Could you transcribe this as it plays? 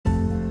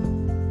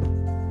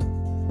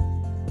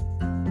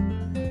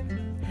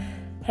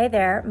Hey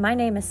there, my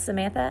name is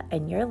Samantha,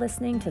 and you're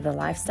listening to the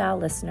Lifestyle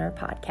Listener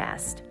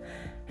Podcast.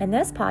 In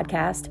this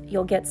podcast,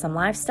 you'll get some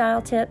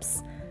lifestyle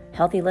tips,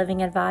 healthy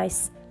living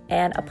advice,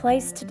 and a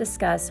place to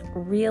discuss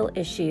real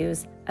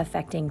issues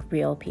affecting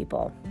real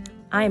people.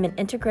 I am an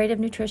integrative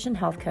nutrition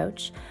health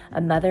coach,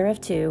 a mother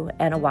of two,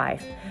 and a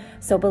wife.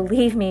 So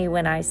believe me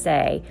when I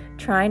say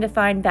trying to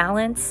find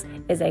balance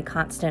is a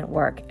constant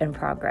work in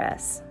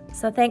progress.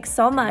 So thanks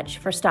so much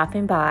for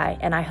stopping by,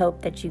 and I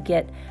hope that you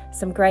get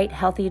some great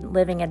healthy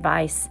living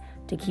advice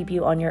to keep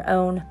you on your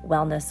own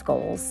wellness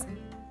goals.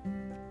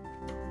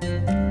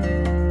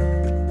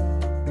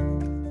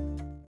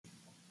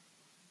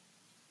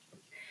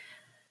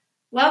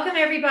 Welcome,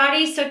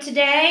 everybody. So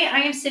today I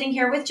am sitting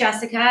here with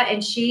Jessica,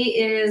 and she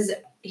is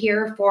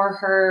here for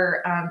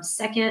her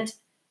second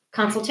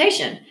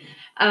consultation.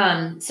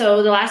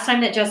 So the last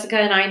time that Jessica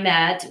and I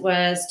met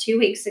was 2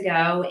 weeks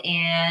ago,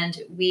 and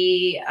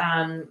we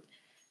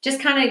just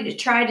kind of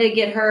tried to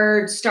get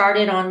her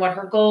started on what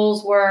her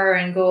goals were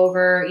and go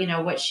over,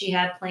 what she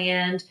had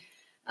planned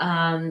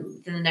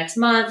in the next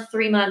month,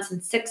 3 months,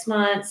 and 6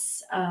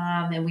 months.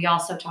 And we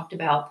also talked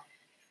about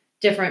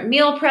different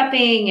meal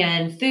prepping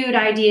and food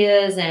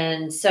ideas.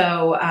 And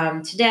so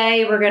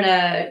today we're going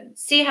to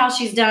see how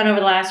she's done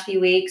over the last few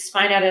weeks,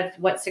 find out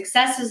what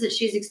successes that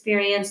she's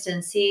experienced,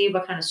 and see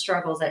what kind of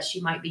struggles that she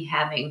might be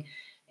having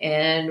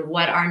and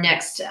what our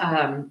next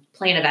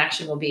plan of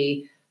action will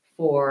be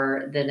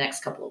for the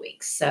next couple of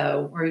weeks.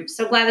 So we're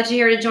so glad that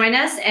you're here to join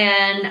us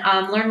and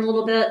learn a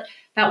little bit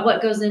about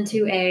what goes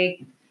into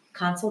a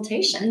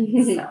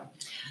consultation. So,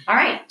 all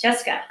right,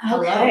 Jessica.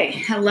 Okay.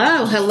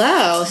 Hello.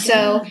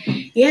 So,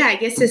 I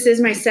guess this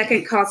is my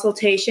second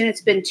consultation.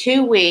 It's been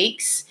 2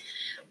 weeks.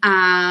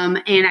 And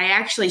I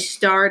actually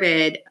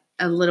started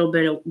a little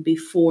bit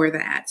before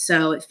that.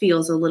 So it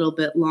feels a little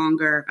bit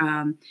longer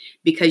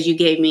because you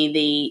gave me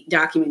the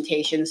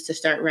documentations to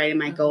start writing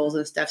my goals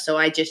and stuff. So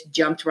I just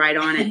jumped right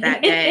on it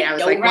that day. I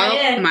was like,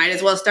 might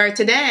as well start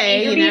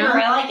today.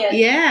 I like it.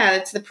 Yeah,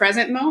 it's the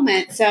present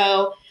moment.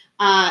 So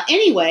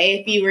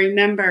anyway, if you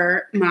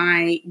remember,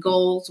 my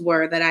goals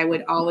were that I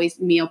would always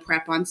meal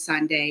prep on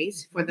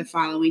Sundays for the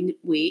following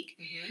week.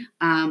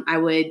 Mm-hmm. I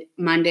would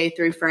Monday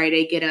through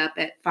Friday get up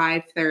at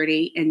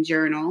 5:30 and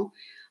journal.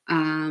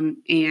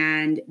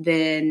 And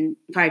then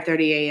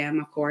 5:30 a.m.,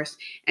 of course,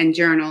 and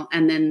journal.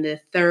 And then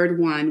the third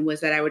one was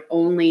that I would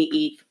only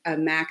eat a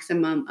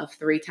maximum of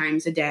 3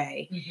 times a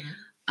day.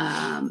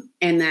 Mm-hmm.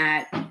 And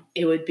that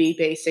it would be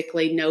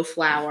basically no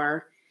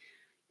flour.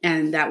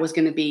 And that was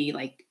going to be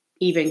like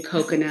even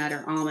coconut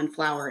or almond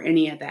flour,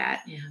 any of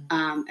that,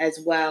 as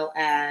well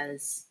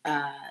as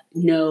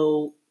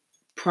no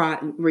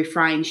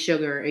refined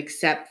sugar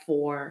except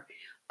for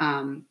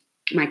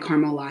my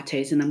caramel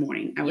lattes in the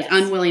morning. I was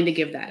unwilling to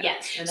give that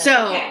up.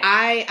 So okay.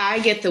 I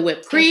get the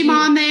whipped cream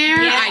on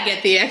there. Yeah. I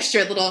get the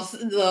extra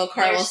little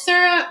caramel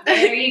syrup.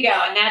 There you go.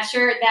 And that's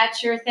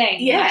your thing.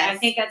 Yeah. I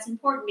think that's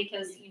important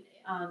because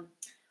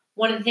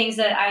one of the things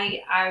that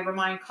I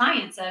remind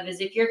clients of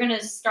is if you're going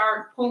to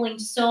start pulling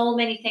so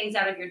many things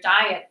out of your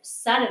diet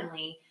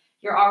suddenly,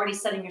 you're already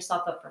setting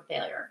yourself up for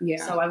failure.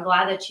 Yeah. So I'm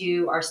glad that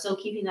you are still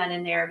keeping that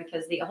in there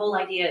because the whole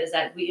idea is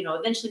that we,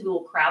 eventually we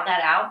will crowd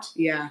that out.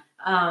 Yeah.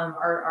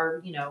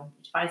 Or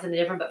find something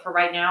different. But for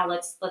right now,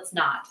 let's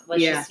not.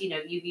 Let's just,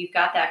 you've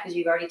got that because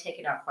you've already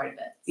taken out quite a bit.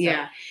 So.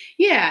 Yeah.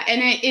 Yeah.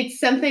 And it's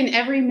something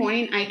every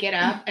morning I get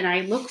up and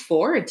I look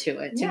forward to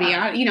it, to be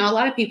honest. A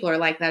lot of people are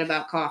like that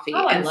about coffee.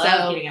 Oh, I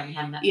love getting up and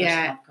having that first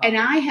cup of coffee. And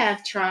I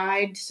have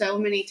tried so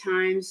many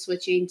times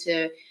switching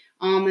to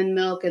almond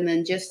milk and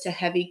then just to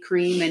heavy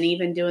cream and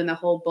even doing the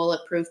whole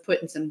bulletproof,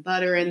 putting some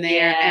butter in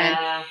there.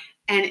 Yeah.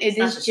 And it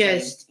is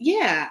just,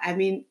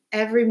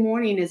 every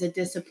morning is a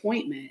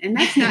disappointment. And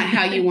that's not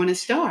how you want to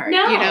start.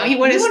 No, you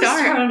want to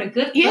start on a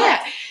good foot.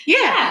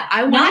 Yeah.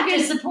 I want to get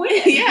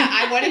disappointed.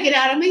 I want to get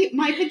out of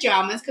my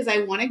pajamas because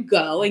I want to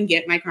go and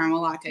get my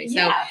caramel latte.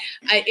 So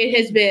it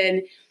has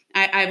been,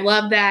 I've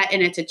loved that.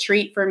 And it's a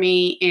treat for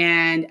me.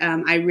 And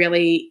I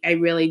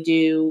really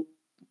do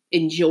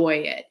enjoy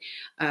it.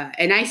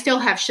 And I still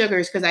have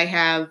sugars because I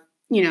have,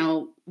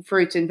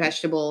 fruits and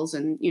vegetables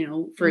and,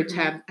 fruits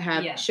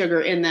have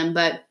sugar in them,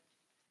 but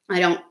I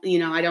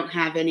don't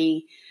have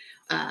any,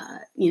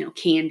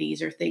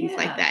 candies or things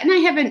like that. And I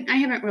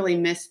haven't really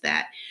missed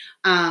that.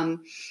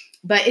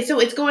 But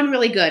it's going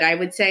really good. I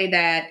would say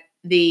that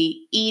the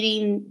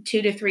eating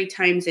 2 to 3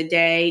 times a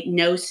day,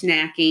 no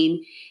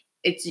snacking,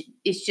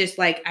 it's just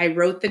like I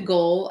wrote the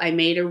goal, I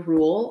made a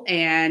rule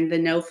and the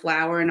no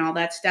flour and all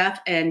that stuff.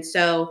 And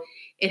so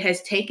it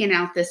has taken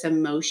out this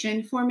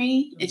emotion for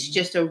me. Mm-hmm. It's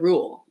just a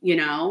rule,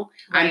 Right.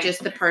 I'm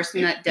just the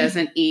person that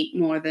doesn't eat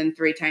more than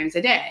 3 times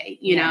a day,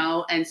 you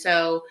know? And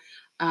so,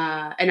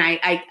 and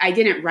I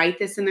didn't write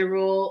this in the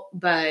rule,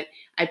 but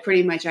I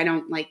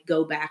don't like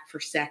go back for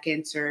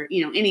seconds or,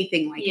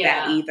 anything like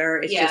that either.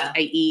 It's just,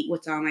 I eat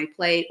what's on my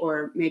plate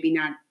or maybe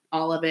not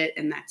all of it.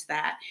 And that's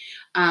that.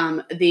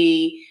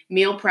 The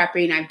meal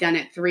prepping, I've done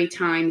it 3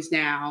 times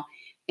now,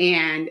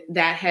 and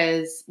that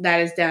has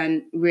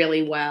done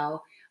really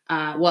well.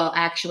 Well,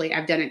 actually,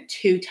 I've done it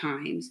 2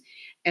 times,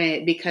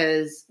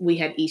 because we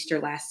had Easter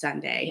last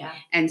Sunday. Yeah.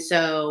 And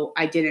so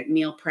I didn't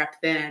meal prep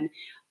then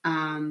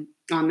on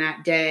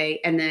that day.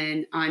 And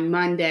then on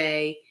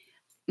Monday,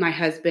 my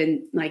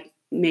husband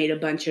made a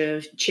bunch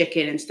of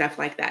chicken and stuff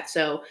like that.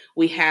 So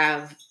we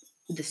have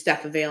the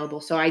stuff available.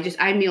 So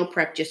I meal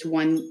prep just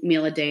one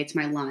meal a day. It's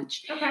my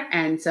lunch. Okay.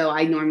 And so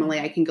I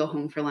can go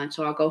home for lunch.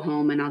 So I'll go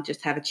home and I'll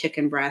just have a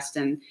chicken breast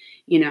and,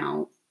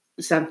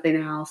 something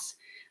else,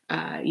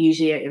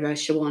 usually a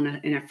vegetable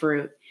and a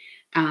fruit.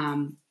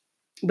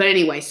 But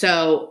anyway,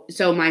 so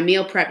my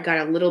meal prep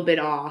got a little bit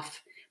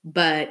off,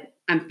 but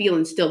I'm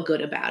feeling still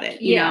good about it.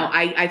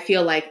 I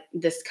feel like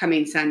this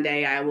coming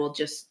Sunday, I will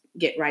just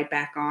get right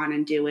back on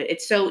and do it.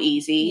 It's so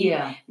easy.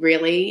 Yeah.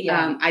 Really.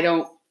 Yeah.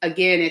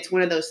 It's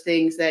one of those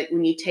things that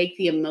when you take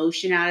the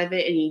emotion out of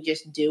it and you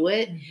just do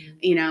it,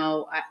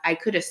 I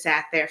could have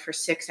sat there for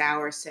 6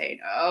 hours saying,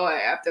 oh, I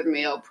have to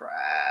meal prep.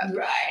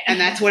 Right. And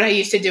that's what I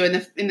used to do in the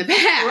past.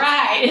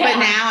 Right. Yeah. But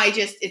now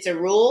it's a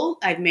rule.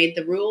 I've made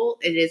the rule.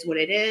 It is what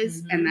it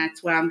is. And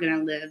that's what I'm going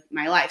to live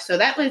my life. So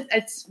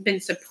it's been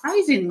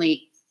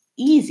surprisingly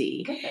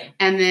easy. Good.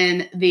 And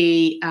then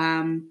the,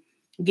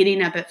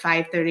 getting up at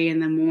 5:30 in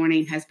the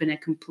morning has been a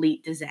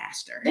complete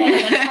disaster.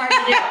 That's hard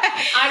to do.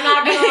 I'm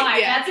not going to lie.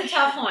 Yeah. That's a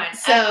tough one.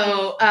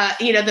 So,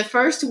 the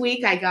first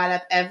week I got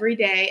up every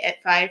day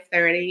at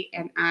 5:30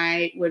 and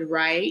I would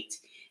write.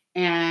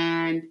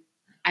 And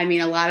I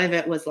mean, a lot of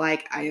it was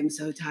like, I am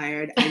so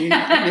tired. I do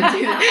not want to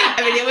do that.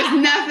 I mean, it was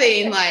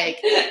nothing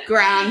like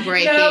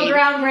groundbreaking. No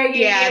groundbreaking.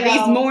 Yeah,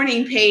 these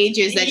morning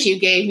pages that you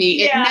gave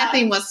me,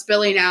 nothing was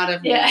spilling out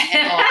of me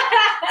at all.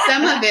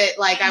 Some of it,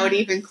 I would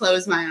even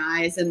close my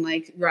eyes and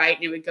write,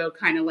 and it would go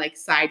kind of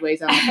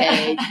sideways on the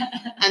page.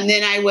 And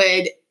then I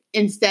would,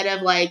 instead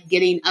of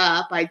getting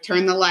up, I'd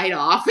turn the light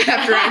off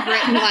after I've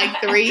written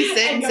 3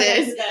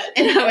 sentences,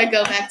 and I would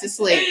go back to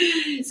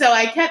sleep. So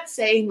I kept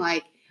saying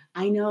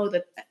I know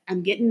that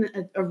I'm getting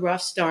a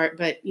rough start,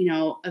 but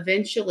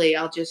eventually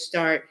I'll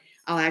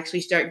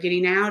actually start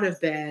getting out of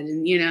bed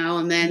and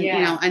then,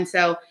 and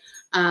so,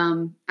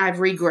 I've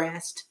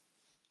regressed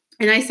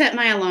and I set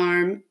my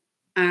alarm.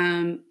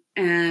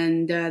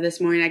 And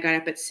this morning I got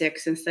up at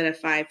 6 instead of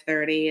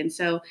 5:30. And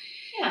so,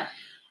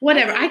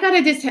 whatever,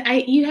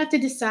 you have to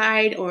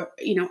decide, or,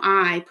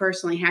 I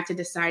personally have to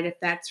decide if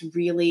that's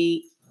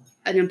really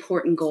an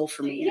important goal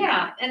for me.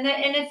 Yeah. And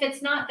if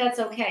it's not, that's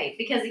okay.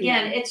 Because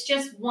again, it's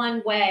just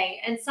one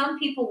way. And some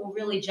people will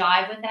really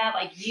jive with that.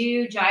 Like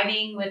you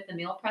jiving with the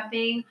meal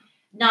prepping.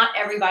 Not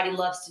everybody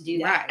loves to do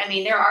that. Right. I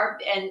mean, there are,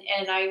 and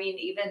I mean,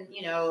 even,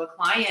 a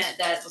client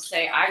that will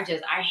say,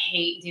 I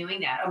hate doing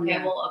that.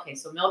 Okay,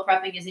 so meal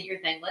prepping isn't your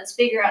thing. Let's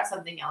figure out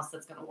something else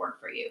that's going to work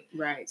for you.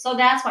 Right. So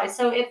that's why.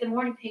 So if the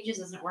morning pages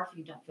doesn't work for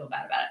you, don't feel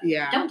bad about it.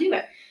 Yeah. Don't do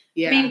it.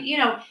 Yeah. I mean,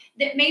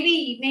 that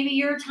maybe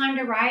your time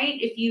to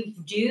write, if you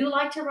do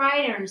like to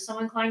write or are so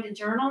inclined to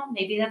journal,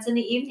 maybe that's in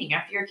the evening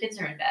after your kids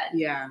are in bed.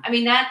 Yeah. I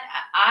mean, that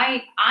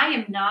I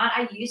am not,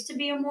 I used to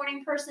be a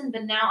morning person,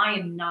 but now I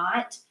am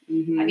not.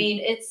 Mm-hmm. I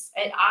mean,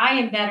 I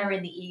am better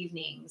in the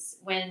evenings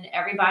when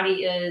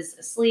everybody is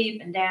asleep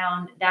and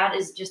down. That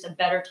is just a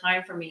better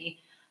time for me.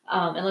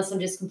 Unless I'm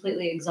just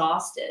completely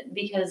exhausted,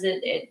 because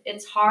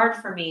it's hard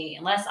for me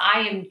unless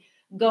I am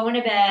going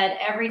to bed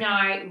every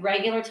night,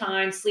 regular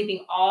time,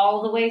 sleeping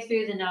all the way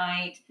through the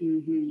night.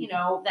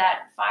 Mm-hmm.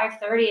 That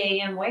 5:30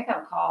 a.m. wake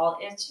up call.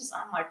 It's just,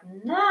 I'm like,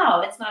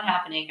 no, it's not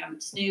happening.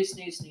 I'm snooze.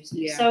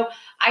 Yeah. So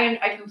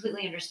I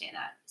completely understand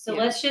that. So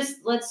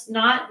let's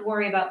not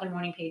worry about the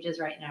morning pages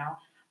right now.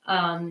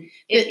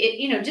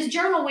 Just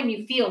journal when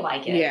you feel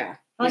like it. Yeah.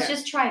 Let's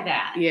just try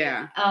that.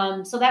 Yeah.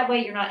 So that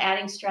way you're not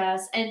adding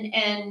stress.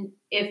 And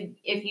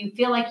if you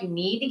feel like you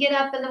need to get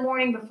up in the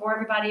morning before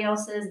everybody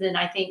else is, then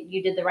I think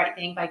you did the right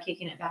thing by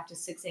kicking it back to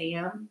 6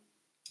 a.m.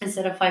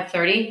 instead of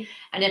 5:30.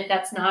 And if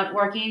that's not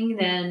working,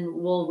 then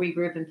we'll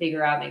regroup and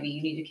figure out maybe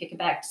you need to kick it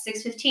back to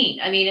 6:15.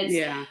 I mean, it's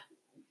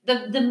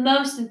the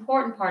most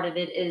important part of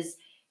it is,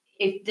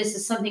 if this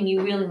is something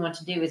you really want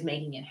to do, is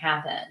making it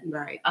happen.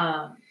 Right.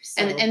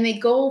 And the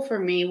goal for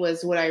me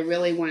was what I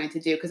really wanted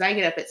to do, because I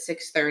get up at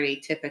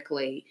 6:30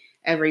 typically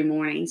every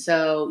morning.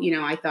 So,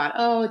 I thought,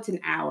 oh, it's an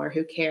hour,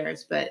 who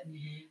cares? But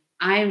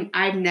I've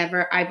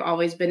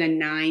always been a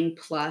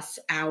 9+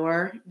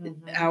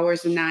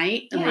 hours a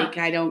night. Yeah.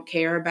 I don't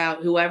care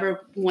about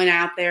whoever went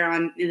out there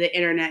on the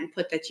internet and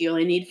put that you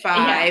only need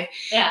 5.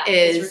 Yeah.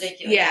 It's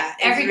ridiculous. Yeah.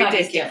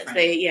 Everybody's ridiculous.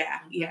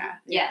 different.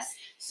 Yes.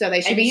 So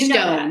they should be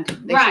stoned.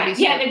 Right.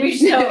 They'd be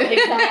stoned.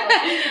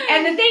 Exactly.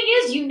 And the thing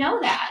is,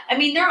 that. I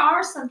mean, there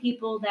are some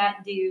people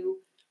that do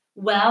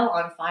well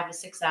on 5 to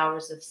 6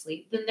 hours of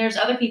sleep. Then there's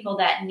other people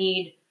that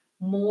need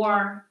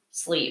more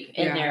sleep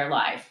in their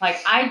life. Like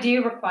I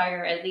do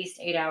require at least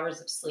 8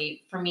 hours of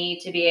sleep for me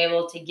to be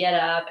able to get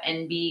up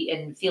and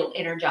feel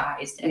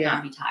energized and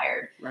not be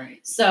tired. Right.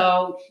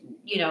 So,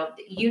 you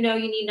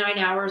need 9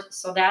 hours.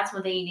 So that's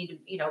one thing you need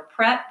to,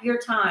 prep your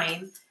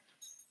time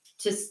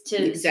to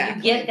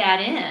Exactly. get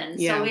that in.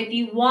 Yeah. So if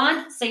you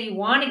want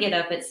to get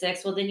up at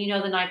 6, well, then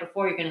the night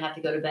before you're going to have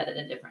to go to bed at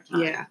a different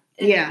time. Yeah.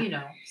 And,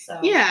 Yeah. So.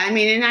 Yeah. I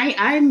mean,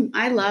 and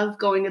I love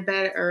going to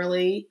bed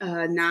early,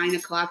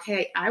 9:00.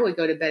 Hey, I would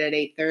go to bed at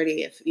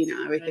 8:30 if,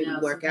 everything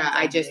would work out.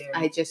 I just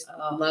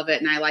love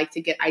it. And I like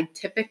to I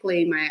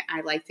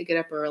like to get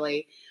up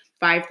early.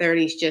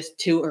 5:30 is just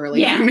too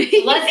early for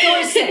me. Let's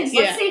go to 6.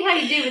 Let's see how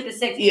you do with the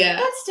 6. Yeah.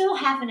 That's still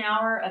half an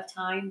hour of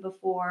time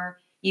before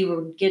you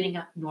were getting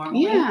up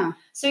normally. Yeah.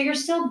 So you're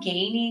still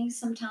gaining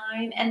some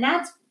time. And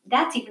that's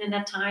even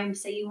enough time.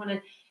 Say you want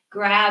to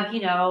grab,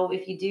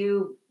 if you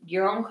do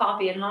your own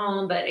coffee at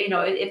home, but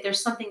if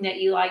there's something that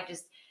you like,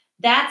 just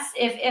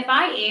if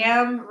I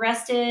am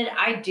rested,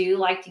 I do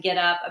like to get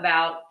up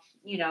about,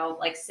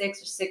 like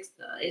 6 or 6,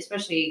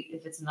 especially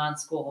if it's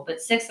non-school, but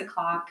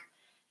 6:00.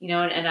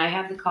 And I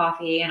have the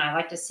coffee and I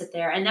like to sit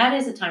there. And that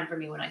is a time for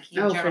me when I can't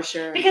journal. For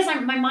sure. Because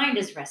my mind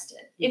is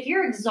rested. If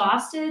you're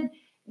exhausted,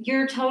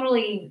 you're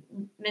totally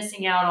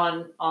missing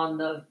out on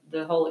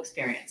the whole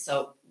experience.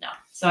 So no.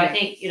 So I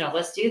think,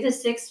 let's do the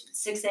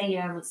 6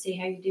 a.m. Let's see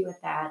how you do with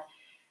that.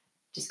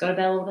 Just go to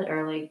bed a little bit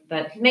early,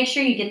 but make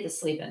sure you get the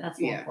sleep in. That's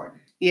more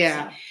important.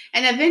 Yeah. So.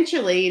 And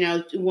eventually,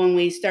 when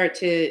we start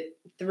to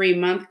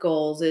 3-month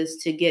goals is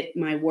to get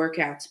my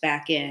workouts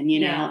back in,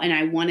 and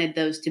I wanted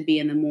those to be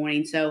in the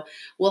morning. So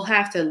we'll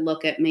have to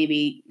look at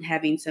maybe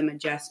having some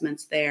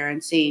adjustments there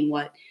and seeing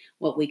what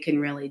we can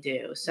really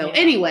do. So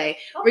anyway,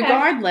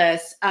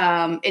 regardless,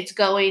 it's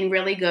going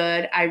really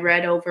good. I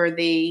read over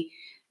the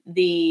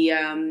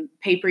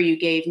paper you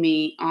gave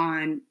me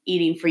on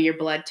eating for your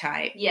blood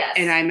type. Yes.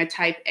 And I'm a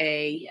type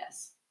A.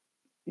 Yes.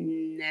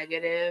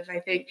 Negative, I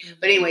think. Mm-hmm.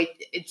 But anyway,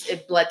 it's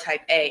blood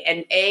type A.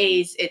 And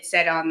A's, it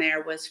said on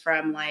there, was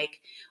from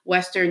like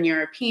Western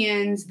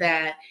Europeans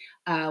that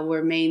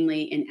were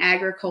mainly in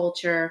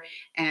agriculture.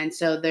 And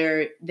so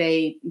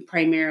they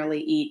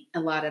primarily eat a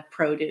lot of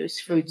produce,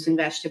 fruits and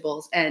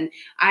vegetables. And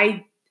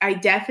I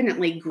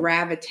definitely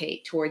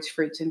gravitate towards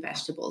fruits and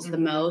vegetables the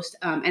most.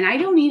 And I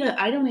don't eat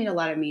a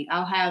lot of meat.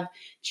 I'll have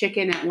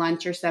chicken at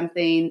lunch or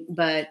something,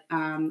 but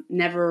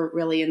never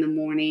really in the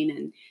morning,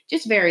 and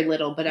just very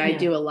little. But I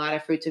do a lot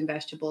of fruits and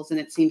vegetables, and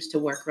it seems to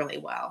work really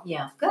well.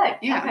 Yeah, good.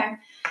 Yeah. Okay.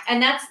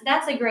 And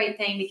that's a great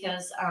thing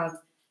because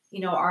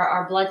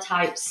our blood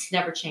types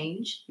never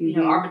change.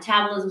 Our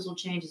metabolisms will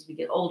change as we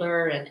get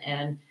older,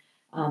 and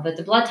but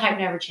the blood type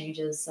never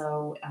changes.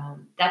 So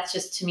that's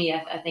just, to me,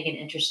 I think, an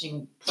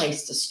interesting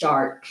place to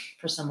start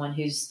for someone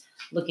who's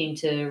looking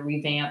to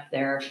revamp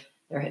their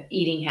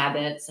eating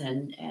habits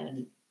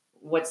and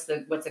what's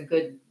a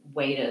good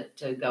way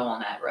to go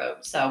on that road.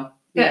 So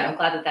good. I'm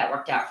glad that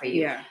worked out for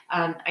you. Yeah.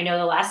 I know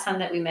the last time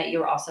that we met, you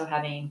were also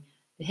having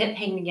the hip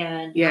pain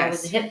again. Yes. How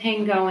was the hip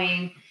pain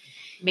going?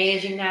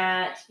 Managing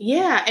that?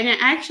 Yeah. And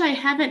I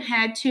haven't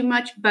had too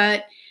much,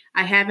 but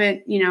I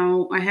haven't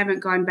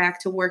gone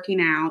back to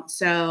working out.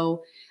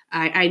 So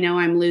I know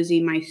I'm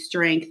losing my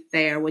strength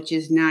there, which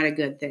is not a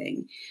good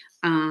thing.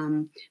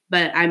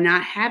 But I'm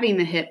not having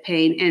the hip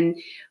pain. And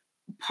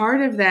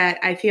part of that,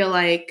 I feel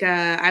like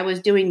I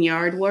was doing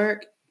yard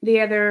work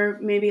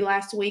maybe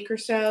last week or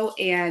so,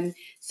 and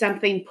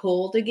something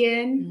pulled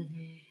again.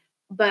 Mm-hmm.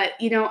 But,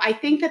 I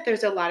think that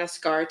there's a lot of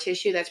scar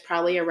tissue that's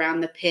probably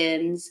around the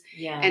pins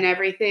and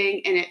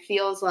everything. And it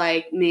feels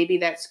like maybe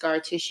that scar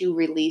tissue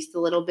released a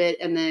little bit,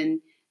 and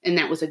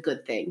that was a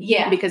good thing.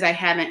 Yeah. Because I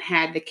haven't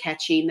had the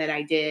catching that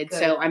I did. Good.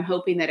 So I'm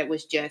hoping that it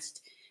was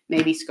just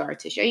maybe scar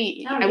tissue.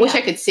 I wish I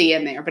could see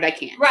in there, but I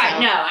can't. Right.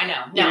 So, no, I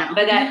know. No,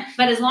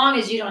 but as long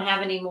as you don't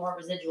have any more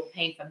residual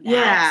pain from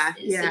that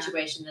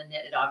situation, then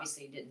it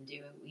obviously didn't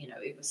do,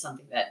 it was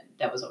something that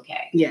was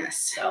okay.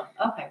 Yes. So,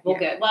 okay. Well,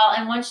 good. Well,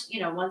 and once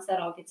that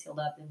all gets healed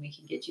up, then we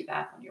can get you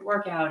back on your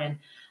workout. And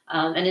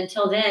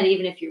until then,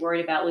 even if you're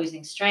worried about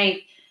losing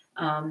strength,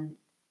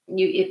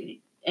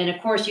 and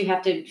of course, you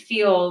have to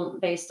feel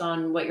based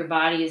on what your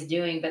body is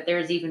doing, but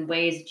there's even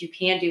ways that you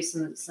can do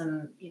some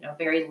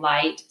very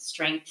light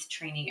strength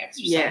training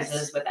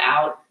exercises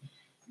without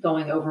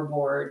going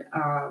overboard.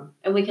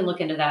 And we can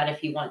look into that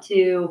if you want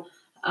to.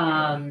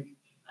 I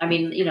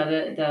mean,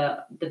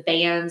 the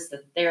bands,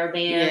 the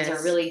TheraBands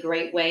are really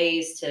great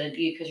ways to do,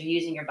 because you're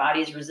using your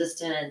body's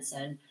resistance,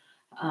 and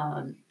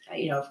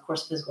of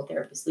course, physical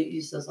therapists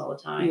use those all the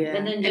time. Yeah.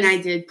 And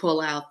I did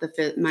pull out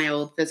my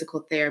old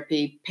physical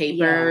therapy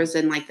papers,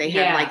 and like they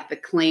had like the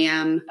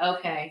clam.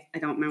 Okay. I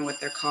don't remember what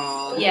they're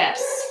called. Yes.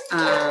 All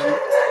right.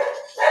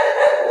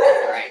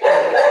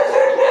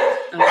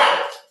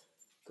 Oh,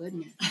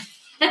 goodness.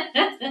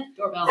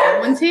 Doorbell.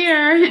 Someone's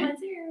here. No,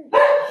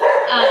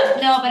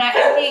 but I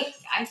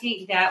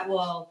think that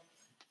will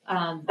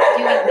doing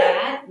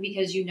that,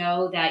 because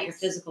that your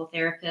physical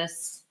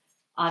therapist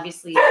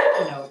obviously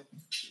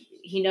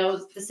he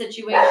knows the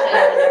situation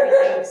and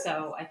everything,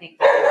 so I think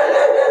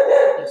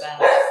that would be the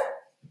best.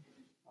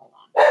 Hold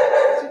on.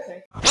 It's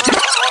okay.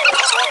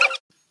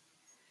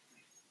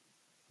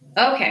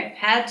 Okay,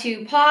 had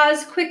to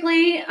pause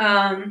quickly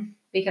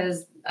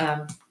because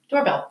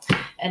doorbell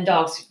and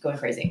dogs going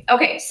crazy.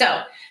 Okay,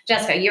 so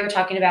Jessica, you were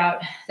talking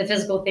about the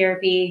physical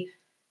therapy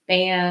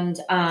And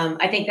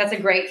I think that's a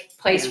great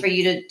place for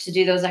you to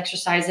do those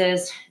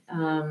exercises.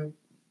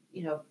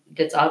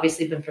 That's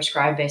obviously been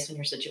prescribed based on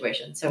your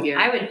situation. So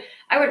I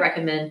would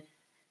recommend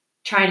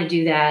trying to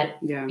do that,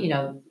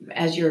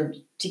 as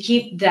to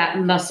keep that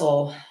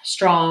muscle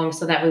strong.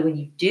 So that way, when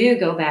you do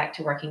go back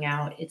to working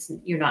out,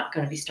 you're not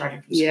going to be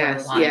starting from square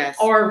one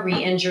or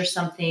re-injure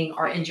something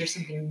or injure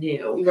something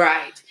new.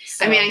 Right.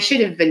 So, I mean, I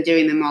should have been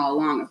doing them all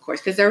along, of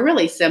course, because they're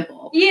really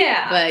simple.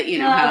 Yeah. But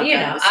how it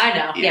goes. I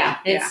know. Yeah.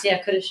 It's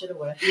coulda, shoulda,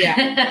 woulda.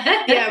 Yeah.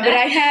 But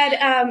I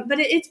had, but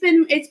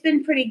it's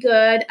been pretty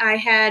good. I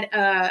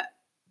had,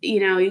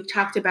 you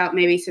talked about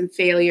maybe some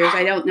failures.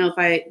 I don't know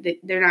if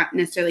they're not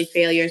necessarily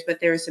failures, but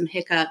there were some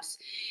hiccups.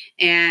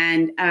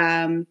 And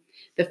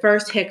the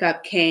first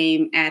hiccup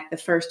came at the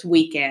first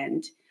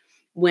weekend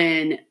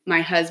when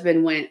my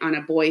husband went on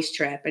a boys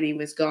trip, and he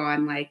was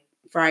gone like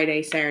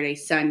Friday, Saturday,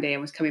 Sunday,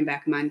 and was coming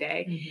back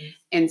Monday. Mm-hmm.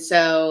 And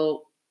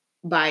so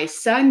by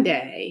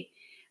Sunday,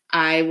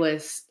 I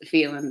was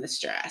feeling the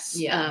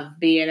stress of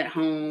being at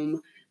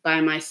home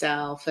by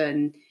myself,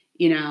 and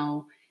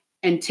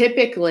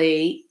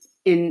typically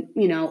in,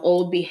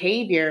 old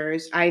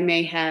behaviors, I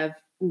may have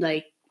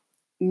like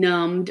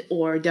numbed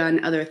or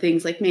done other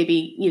things, like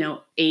maybe,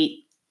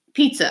 ate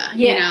pizza,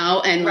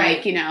 and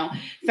right.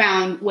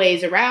 Found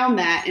ways around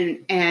that.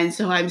 And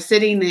so I'm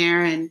sitting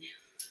there, and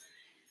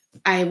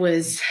I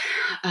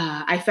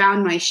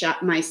found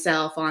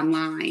myself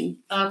online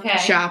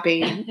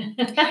shopping.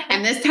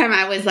 And this time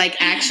I was like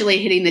actually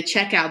hitting the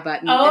checkout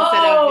button.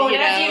 Oh,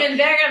 that's even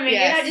better. I mean,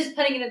 you're not just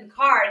putting it in the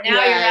cart.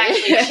 Now you're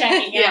actually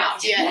checking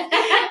out. Yeah.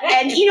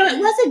 And, it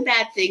wasn't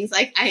bad things.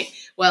 Like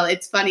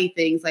it's funny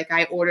things. Like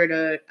I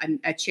ordered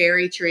a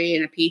cherry tree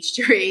and a peach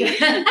tree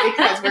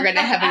because we're going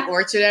to have an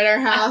orchard at our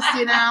house,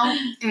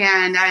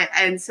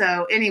 and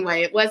so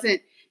anyway,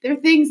 there are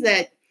things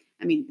that,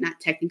 I mean, not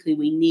technically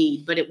we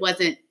need, but it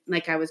wasn't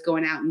like I was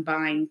going out and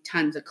buying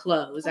tons of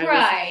clothes.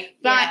 I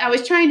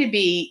was trying to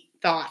be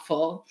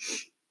thoughtful.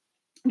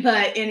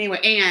 But anyway,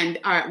 and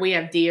we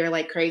have deer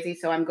like crazy,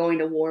 so I'm going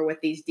to war with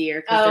these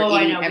deer because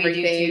they're eating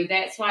everything. We do too.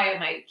 That's why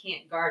I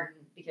can't garden,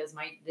 because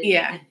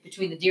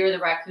between the deer, the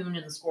raccoon,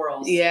 and the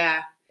squirrels.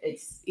 Yeah.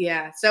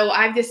 So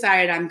I've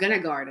decided I'm gonna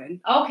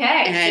garden.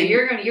 Okay, and so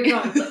you're going.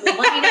 Let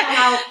me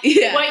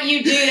know what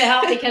you do to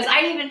help, because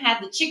I even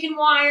had the chicken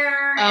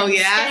wire. Oh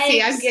yeah,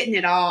 see, I'm getting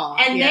it all.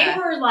 And they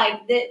were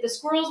like the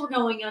squirrels were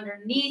going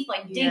underneath,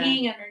 like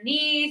digging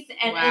underneath,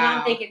 and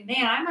I'm thinking,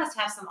 man, I must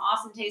have some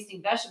awesome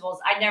tasting vegetables.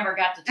 I never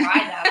got to try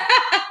them.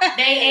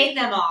 They ate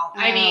them all.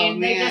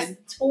 They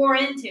just tore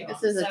into them.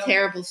 This is a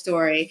terrible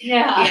story.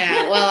 Yeah.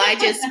 Yeah. Well, I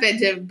just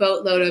spent a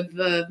boatload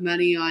of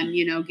money on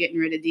getting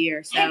rid of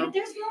deer. So. Hey, but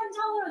there's gardens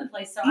all over the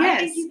place, so I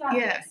think you got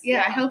this.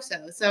 Yeah, I hope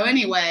so. So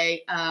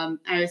anyway, I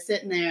was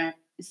sitting there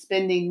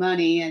spending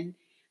money, and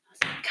I was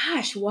like,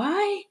 gosh,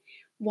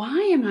 why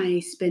am I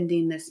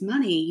spending this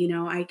money?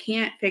 I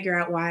can't figure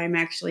out why I'm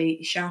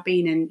actually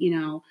shopping and,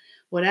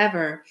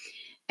 whatever.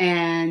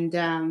 And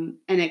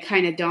it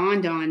kind of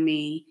dawned on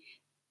me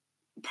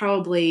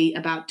probably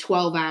about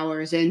 12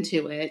 hours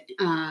into it,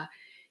 that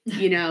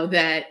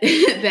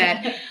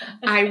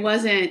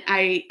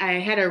I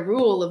had a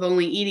rule of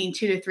only eating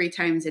 2 to 3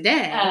 times a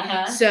day.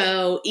 Uh-huh.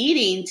 So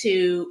eating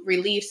to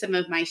relieve some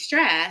of my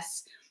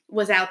stress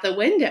was out the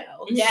window.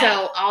 Yeah.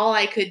 So all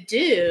I could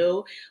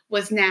do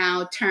was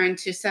now turn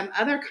to some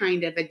other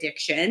kind of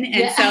addiction.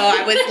 And so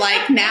I was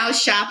like now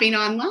shopping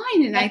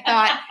online, and I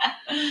thought,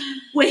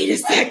 wait a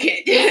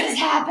second. This is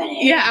happening.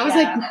 Yeah. I was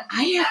like,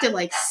 I have to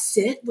like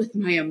sit with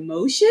my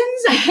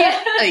emotions.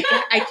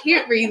 I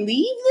can't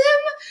relieve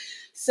them.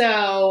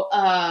 So,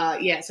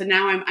 so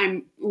now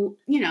I'm,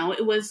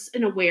 it was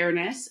an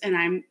awareness,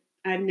 and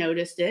I've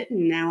noticed it,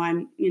 and now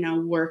I'm,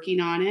 working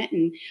on it.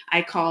 And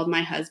I called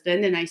my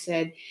husband and I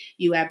said,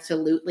 you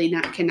absolutely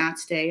cannot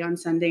stay on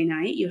Sunday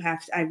night.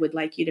 I would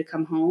like you to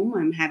come home.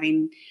 I'm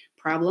having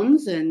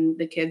problems, and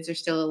the kids are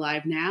still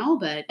alive now,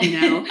 but I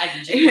can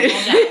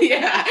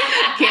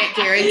can't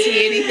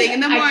guarantee anything in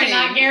the morning. I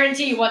cannot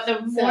guarantee what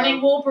the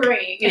morning will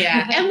bring.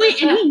 Yeah. And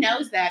he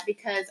knows that,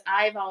 because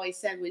I've always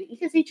said,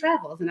 because he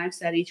travels, and I've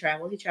said he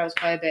travels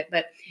quite a bit,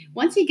 but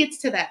once he gets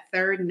to that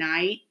third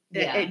night,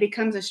 it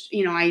becomes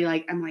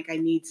I'm like, I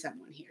need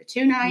someone here.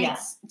 2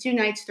 nights,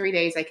 3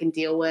 days I can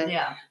deal with.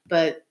 Yeah.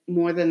 But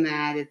more than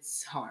that,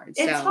 it's hard.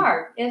 It's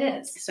hard. It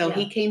is. So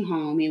he came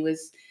home. He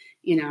was,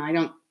 I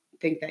don't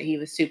think that he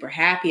was super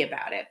happy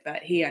about it,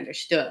 but he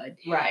understood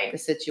the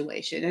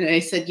situation. And I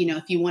said,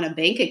 if you want a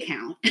bank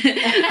account and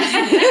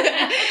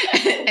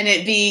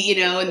it be,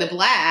 in the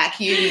black,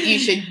 you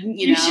should,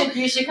 you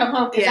should come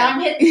home, because I'm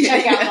hitting the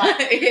checkout line.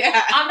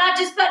 Yeah. I'm not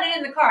just putting it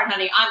in the cart,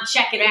 honey. I'm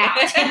checking out.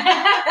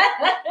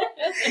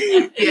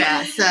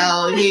 Yeah.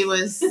 So he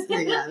was,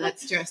 that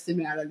stressed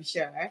him out, I'm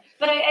sure.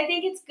 But I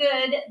think it's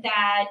good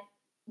that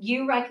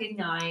you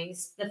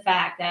recognize the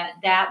fact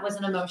that was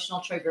an emotional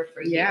trigger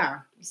for you.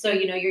 Yeah. So,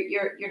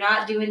 you're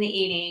not doing the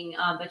eating,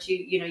 but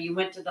you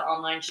went to the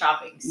online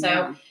shopping.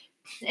 So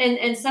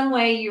in some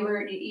way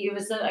it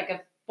was like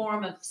a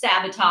form of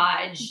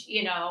sabotage,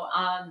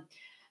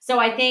 So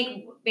I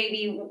think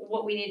maybe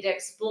what we need to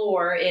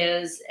explore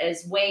is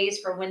ways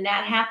for when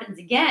that happens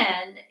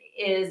again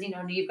is,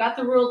 you've got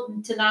the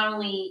rule to not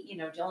only,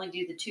 to only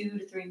do the 2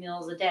 to 3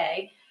 meals a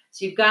day.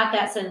 So you've got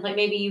that sense, like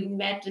maybe you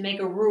meant to make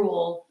a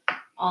rule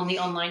on the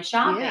online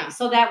shopping. Yeah.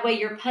 So that way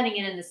you're putting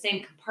it in the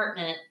same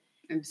compartment.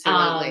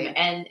 Absolutely.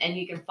 And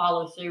you can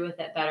follow through with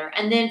it better.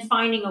 And then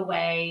finding a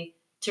way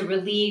to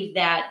relieve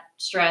that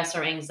stress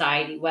or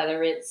anxiety,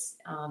 whether it's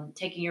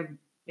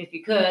if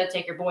you could,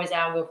 take your boys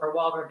out and go for a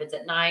walk, or if it's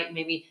at night,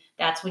 maybe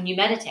that's when you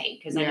meditate,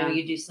 because I know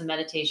you do some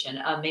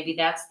meditation. Maybe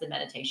that's the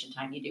meditation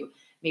time you do.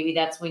 Maybe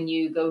that's when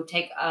you go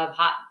take a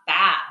hot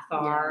bath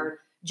or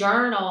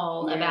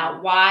journal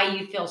about why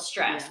you feel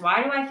stressed. Yeah.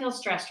 Why do I feel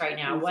stressed right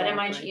now? Exactly. What am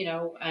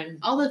I, and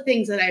all the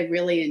things that I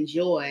really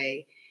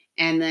enjoy.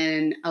 And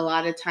then a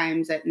lot of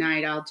times at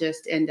night, I'll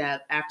just end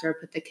up, after I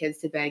put the kids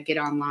to bed, get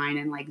online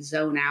and like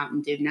zone out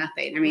and do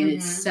nothing. I mean,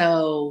 it's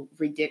so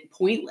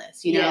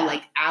pointless,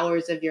 like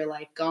hours of your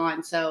life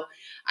gone. So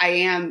I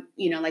am,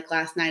 like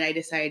last night, I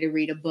decided to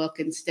read a book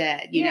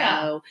instead, you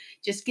know,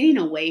 just getting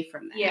away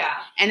from that. Yeah.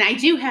 And I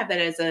do have that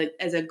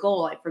as a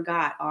goal. I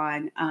forgot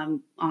on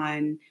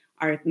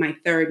my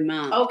third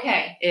month.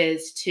 Okay.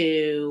 Is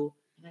to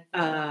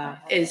I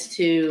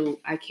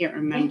can't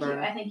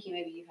remember. I think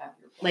maybe you have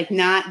your goals. Like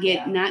not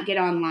get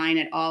online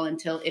at all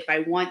until, if I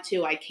want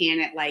to, I can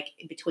at like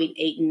between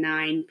 8 and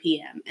 9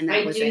 p.m. And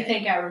that was it. I do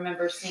think I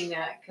remember seeing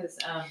that, because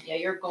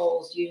your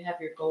goals, you have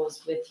your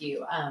goals with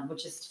you,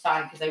 which is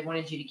fine, because I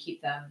wanted you to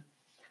keep them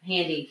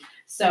handy.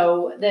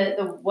 So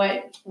the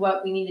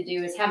what we need to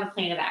do is have a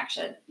plan of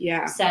action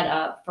set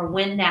up for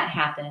when that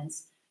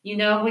happens. You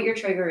know what your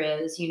trigger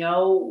is. You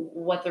know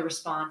what the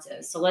response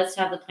is. So let's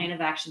have the plan of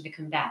action to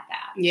combat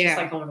that. It's just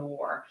like going to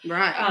war.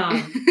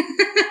 Right.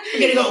 You're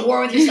going to go to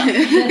war with yourself.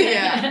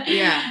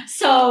 Yeah.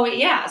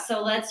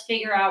 So let's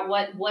figure out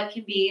what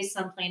can be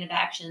some plan of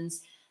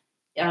actions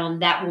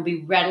that will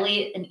be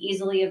readily and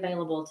easily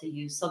available to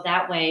you. So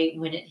that way,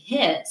 when it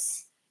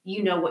hits,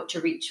 you know what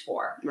to reach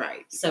for.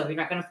 Right. So you're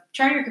not going to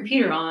turn your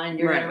computer on.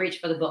 You're going to reach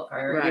for the book,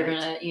 or you're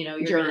going to,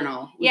 your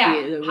journal.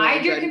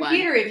 Hide your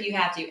computer if you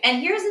have to.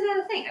 And here's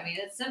another thing. I mean,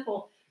 it's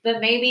simple,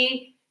 but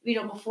maybe,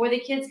 before the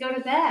kids go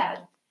to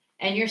bed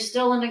and you're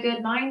still in a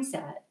good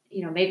mindset,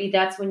 maybe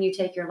that's when you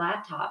take your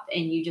laptop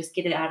and you just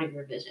get it out of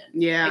your vision.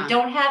 Yeah. Like,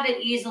 don't have it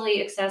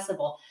easily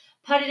accessible.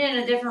 Put it in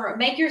a different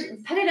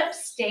room. Put it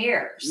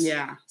upstairs.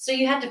 Yeah. So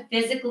you have to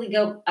physically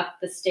go up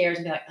the stairs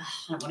and be like, oh,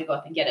 I don't want to go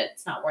up and get it.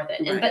 It's not worth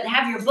it. Right. But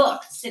have your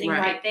book sitting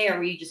right there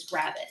where you just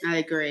grab it. I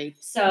agree.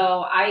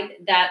 So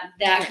that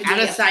could out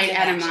of sight,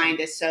 out of mind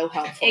is so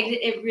helpful.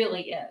 It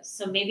really is.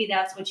 So maybe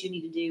that's what you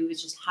need to do,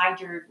 is just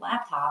hide your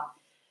laptop,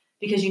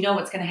 because you know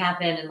what's going to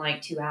happen in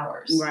like 2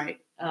 hours. Right.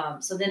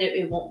 So then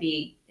it won't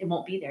be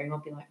there. You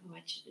won't be like, oh,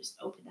 I should just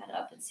open that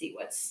up and see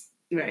what's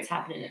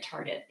happening at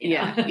Target.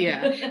 Yeah.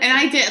 And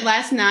I did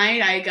last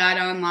night. I got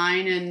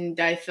online and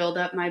I filled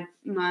up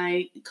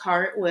my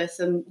cart with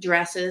some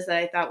dresses that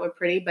I thought were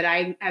pretty, but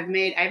I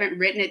haven't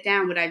written it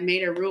down, but I've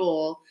made a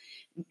rule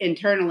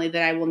internally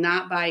that I will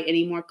not buy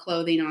any more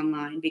clothing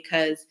online,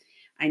 because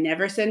I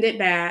never send it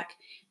back.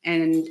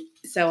 And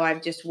so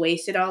I've just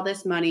wasted all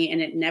this money and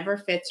it never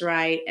fits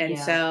right. And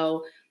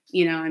so,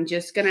 I'm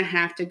just going to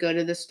have to go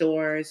to the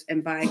stores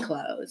and buy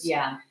clothes.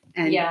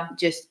 And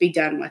just be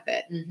done with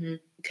it. Mm-hmm.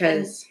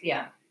 Because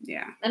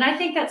and I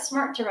think that's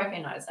smart to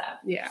recognize that.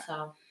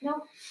 So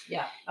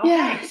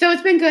okay. So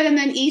it's been good. And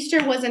then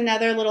Easter was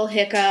another little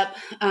hiccup.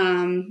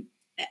 I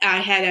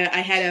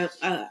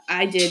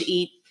did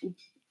eat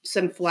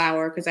some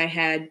flour because I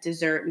had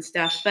dessert and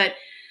stuff, but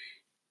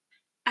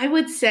I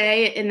would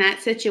say in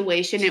that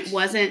situation, it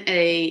wasn't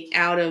a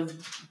out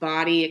of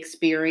body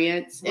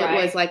experience. It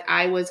was like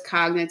I was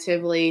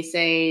cognitively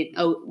saying,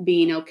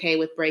 being okay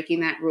with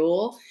breaking that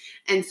rule.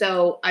 And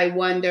so I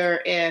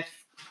wonder if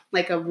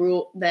like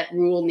that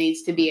rule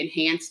needs to be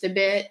enhanced a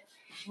bit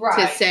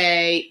to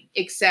say,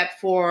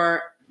 except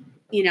for,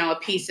 a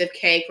piece of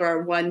cake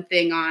or one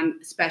thing on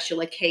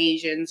special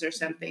occasions or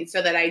something, so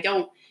that I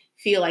don't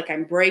feel like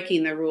I'm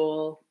breaking the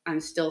rule. I'm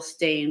still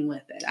staying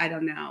with it. I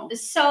don't know.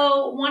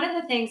 So one of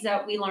the things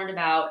that we learned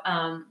about,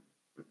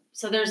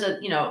 so there's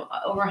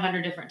over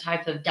 100 different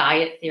types of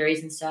diet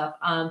theories and stuff.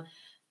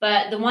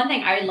 But the one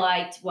thing I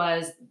liked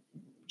was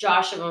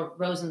Joshua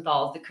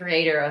Rosenthal, the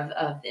creator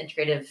of the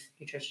Integrative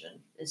Nutrition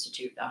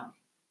Institute.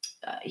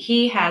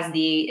 He has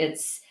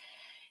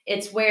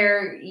it's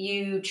where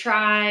you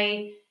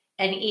try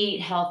and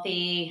eat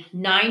healthy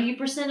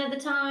 90% of the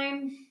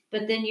time,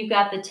 but then you've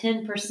got the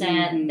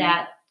 10%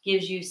 that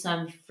gives you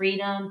some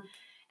freedom.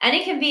 And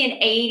it can be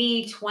an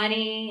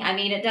 80-20. I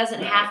mean, it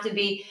doesn't have to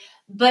be,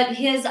 but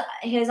his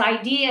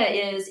idea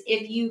is,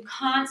 if you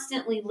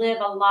constantly live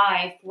a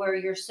life where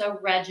you're so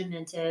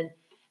regimented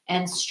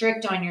and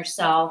strict on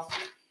yourself,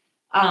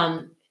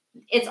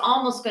 it's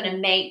almost going to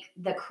make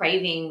the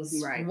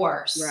cravings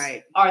worse,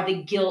 or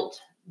the guilt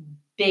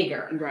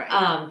bigger.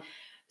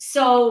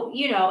 So,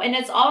 and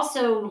it's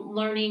also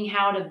learning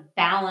how to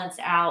balance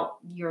out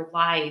your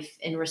life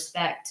in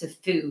respect to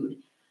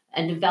food.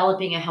 and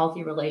developing a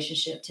healthy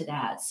relationship to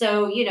that.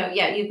 So,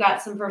 you've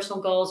got some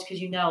personal goals because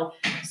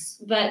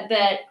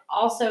but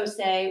also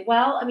say,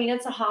 well, I mean,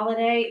 it's a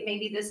holiday.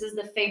 Maybe this is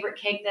the favorite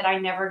cake that I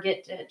never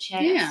get a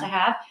chance to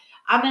have.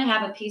 I'm going to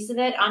have a piece of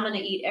it. I'm going to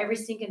eat every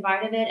stinking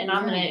bite of it, and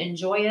I'm going to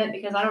enjoy it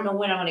because I don't know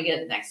when I'm going to get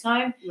it next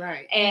time.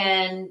 Right.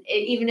 And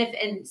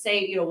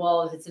say,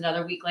 well, if it's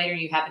another week later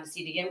and you happen to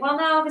see it again, well,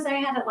 no, because I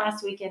had it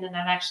last weekend and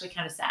I'm actually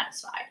kind of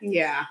satisfied.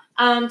 Yeah.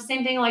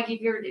 Same thing, like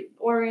if you're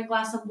ordering a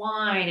glass of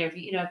wine, or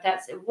if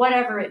that's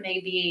whatever it may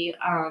be,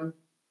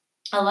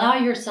 allow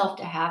yourself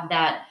to have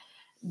that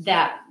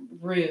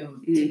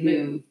room to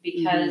move,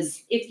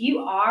 because if you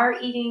are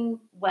eating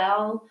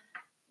well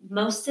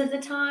most of the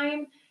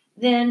time,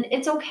 then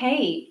it's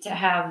okay to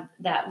have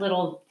that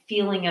little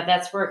feeling of,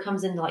 that's where it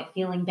comes into like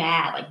feeling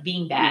bad, like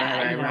being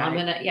bad.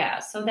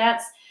 Right. So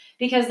that's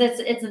because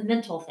it's a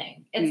mental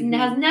thing. It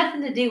has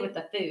nothing to do with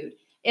the food.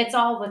 It's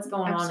all what's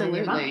going on in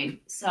your mind.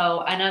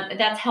 So I know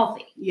that's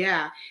healthy.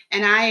 Yeah.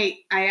 And I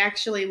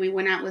actually, we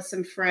went out with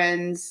some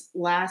friends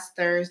last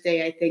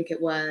Thursday, I think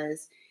it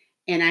was,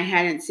 and I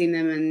hadn't seen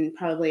them in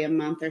probably a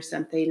month or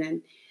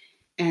something.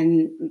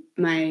 And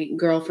my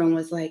girlfriend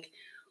was like,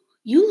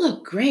 "You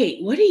look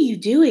great. What are you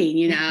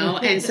doing?"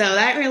 And so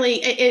that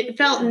really, it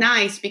felt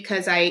nice,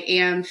 because I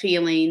am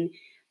feeling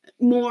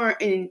more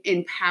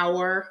in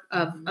power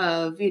of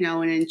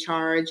and in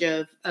charge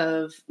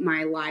of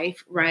my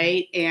life,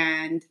 right?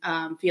 And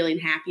feeling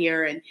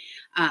happier. And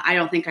I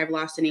don't think I've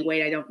lost any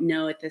weight. I don't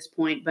know at this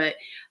point, but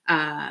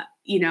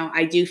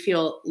I do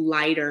feel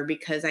lighter,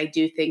 because I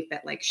do think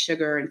that like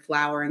sugar and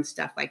flour and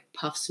stuff like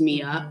puffs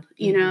me up,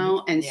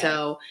 and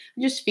so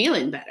I'm just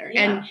feeling better.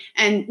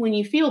 And when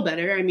you feel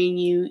better, I mean,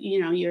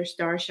 your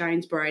star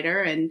shines brighter,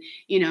 and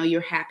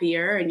you're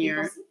happier, and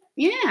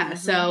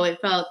so it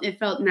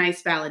felt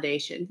nice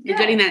validation. You're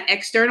getting that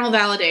external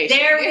validation.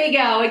 There we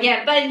go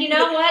again. But you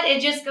know what?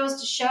 It just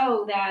goes to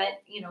show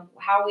that,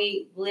 how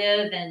we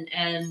live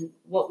and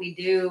what we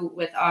do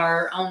with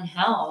our own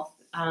health.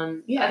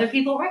 Other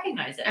people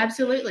recognize it.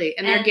 Absolutely.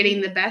 And they're getting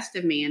the best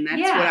of me. And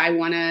that's what I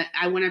want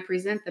to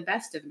present the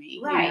best of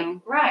me. Right.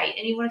 Right.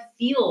 And you want to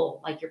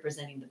feel like you're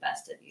presenting the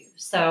best of you.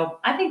 So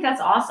I think that's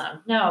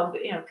awesome. No,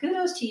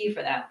 kudos to you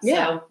for that.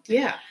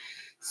 Yeah.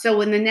 So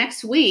in the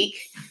next week,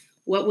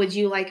 what would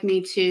you like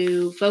me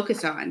to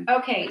focus on?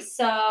 Okay,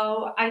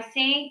 so I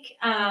think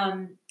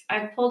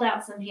I've pulled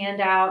out some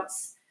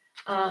handouts,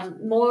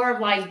 more of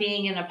like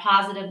being in a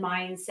positive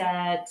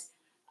mindset,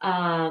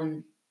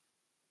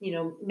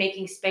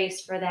 making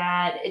space for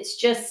that. It's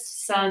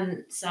just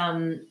some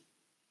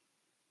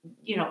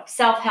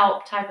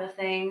self-help type of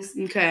things.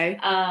 Okay.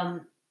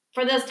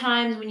 For those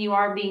times when you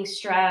are being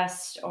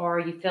stressed, or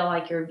you feel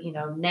like you're,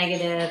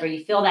 negative, or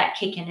you feel that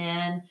kicking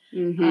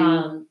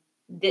in,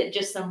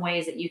 just some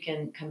ways that you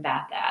can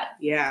combat that.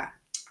 Yeah.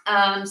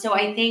 So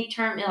I think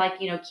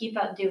keep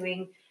up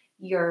doing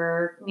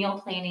your meal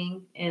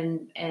planning,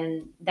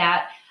 and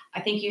that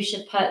I think you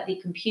should put the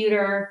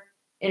computer,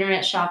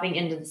 internet shopping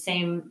into the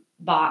same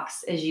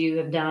box as you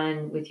have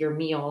done with your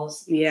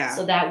meals. Yeah.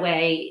 So that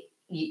way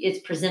it's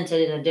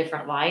presented in a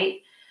different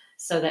light,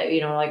 so that,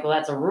 well,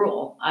 that's a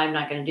rule. I'm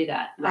not going to do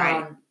that.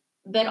 Right.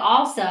 But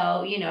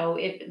also,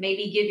 if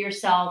maybe give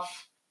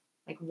yourself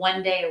like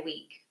one day a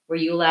week where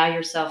you allow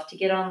yourself to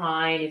get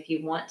online if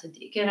you want to,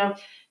 because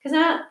I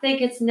don't think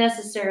it's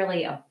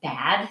necessarily a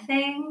bad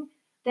thing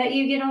that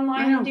you get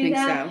online and do that.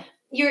 I don't think so.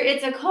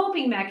 It's a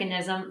coping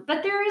mechanism,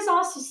 but there is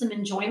also some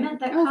enjoyment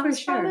that comes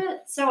from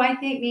it. So I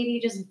think maybe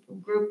just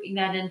grouping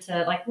that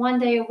into like one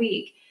day a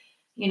week,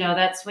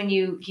 that's when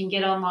you can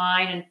get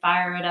online and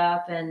fire it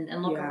up and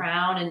look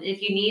around. And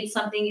if you need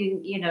something,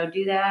 you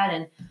do that.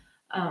 And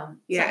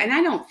and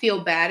I don't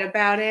feel bad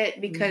about it,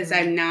 because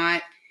I'm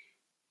not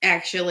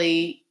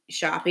actually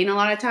shopping a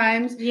lot of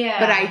times. Yeah.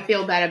 But I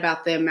feel bad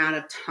about the amount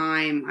of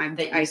time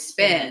I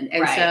spend.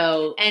 And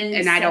so,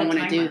 and I don't want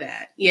to do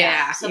that.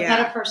 Yeah. So put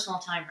a personal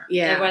timer.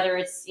 Yeah. Whether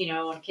it's,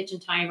 a kitchen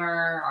timer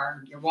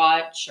or your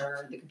watch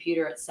or the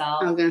computer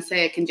itself. I was going to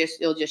say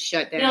it'll just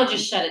shut down. It'll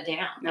just shut it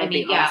down.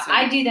 Awesome.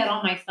 I do that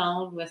on my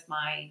phone with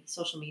my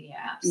social media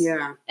apps.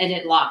 Yeah. And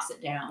it locks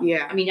it down.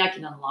 Yeah. I mean, I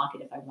can unlock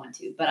it if I want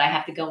to, but I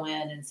have to go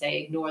in and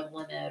say, ignore the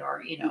limit,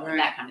 or,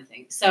 that kind of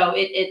thing. So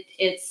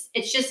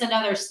it's just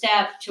another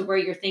step to where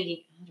you're thinking,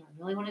 do I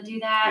really want to do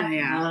that?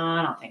 Yeah. No,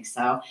 I don't think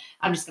so.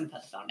 I'm just going to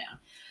put the phone down.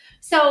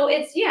 So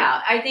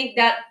I think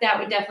that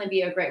would definitely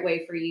be a great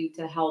way for you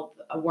to help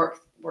work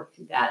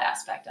through that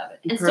aspect of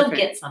it and still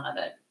get some of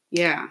it.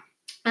 Yeah.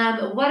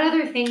 What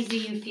other things do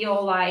you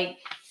feel like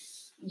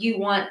you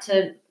want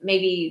to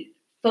maybe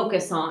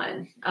focus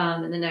on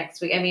in the next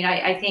week? I mean,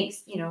 I think,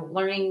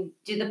 learning,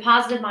 do the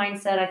positive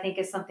mindset, I think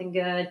is something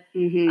good.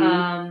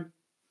 Mm-hmm.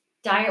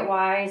 Diet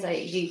wise, do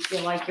you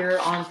feel like you're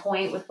on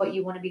point with what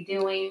you want to be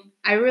doing?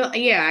 I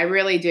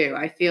really do.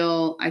 I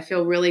feel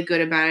really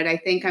good about it. I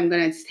think I'm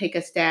going to take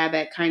a stab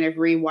at kind of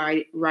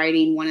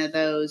rewriting one of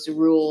those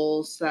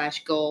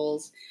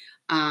rules/goals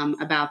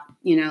about,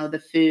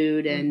 the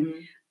food and,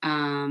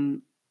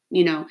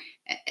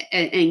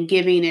 and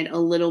giving it a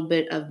little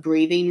bit of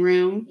breathing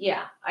room.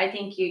 Yeah, I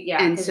think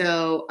And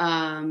so,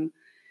 and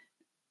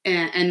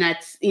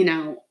that's,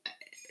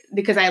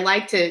 because I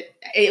like to,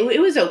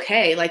 it was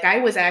okay. Like I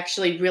was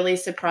actually really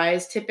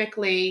surprised.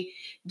 Typically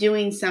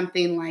doing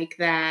something like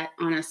that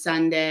on a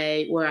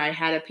Sunday where I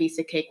had a piece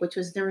of cake,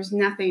 there was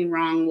nothing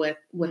wrong with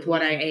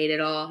what I ate at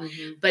all.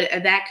 Mm-hmm. But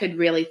that could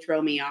really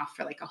throw me off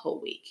for like a whole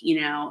week,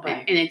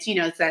 Right. and it's,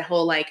 it's that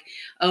whole like,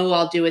 oh,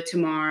 I'll do it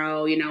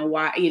tomorrow.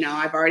 Why,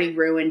 I've already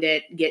ruined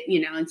it,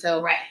 and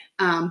so, right.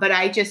 But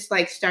I just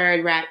like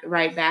started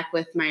right back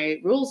with my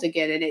rules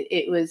again. And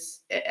it was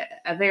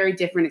a very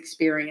different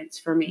experience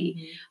for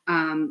me.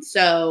 Mm-hmm.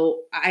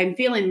 So I'm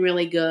feeling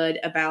really good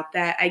about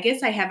that. I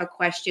guess I have a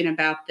question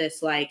about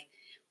this, like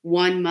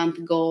 1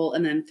 month goal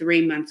and then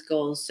 3 months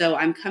goals. So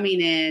I'm coming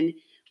in,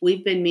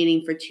 we've been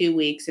meeting for 2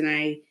 weeks and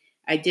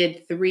I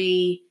did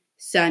 3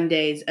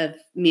 Sundays of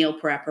meal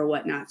prep or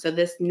whatnot. So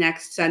this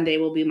next Sunday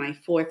will be my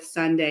 4th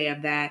Sunday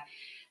of that.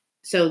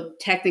 So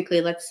technically,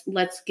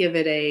 let's give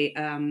it a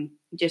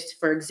just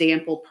for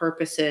example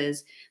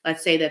purposes.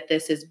 Let's say that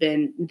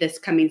this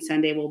coming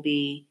Sunday will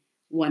be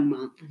 1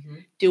 month. Mm-hmm.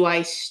 Do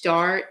I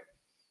start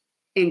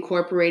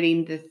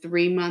incorporating the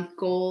 3-month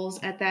goals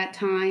at that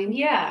time?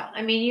 Yeah,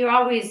 I mean, you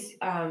always,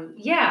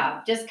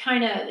 just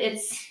kind of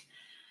it's.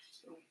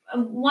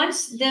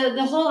 Once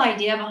the whole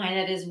idea behind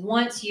it is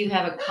once you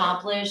have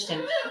accomplished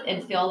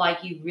and feel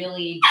like you've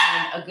really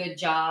done a good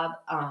job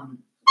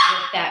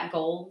with that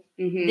goal,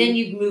 Mm-hmm. then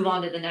you move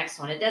on to the next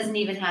one. It doesn't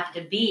even have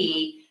to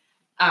be,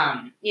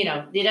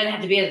 it doesn't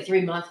have to be at the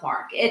 3-month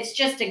mark. It's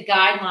just a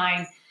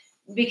guideline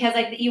because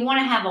like you want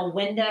to have a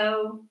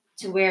window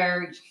to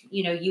where,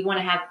 you want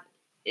to have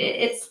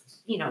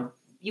it's,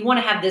 you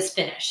want to have this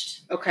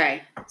finished.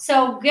 Okay.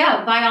 So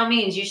yeah, by all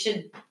means, you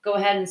should go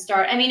ahead and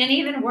start. I mean, and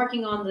even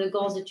working on the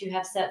goals that you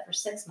have set for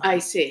 6 months. I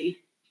see.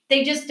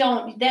 They just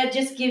don't, that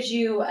just gives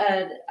you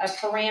a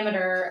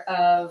parameter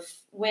of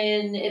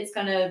when it's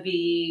going to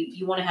be,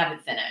 you want to have it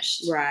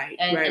finished. Right.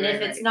 And if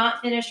it's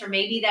not finished, or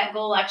maybe that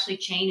goal actually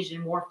changed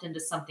and morphed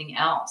into something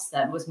else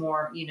that was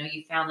more,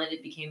 you found that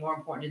it became more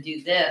important to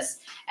do this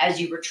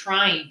as you were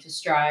trying to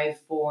strive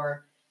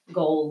for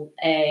goal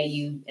A,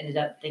 you ended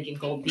up thinking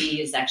goal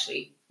B is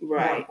actually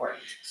more important.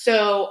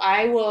 So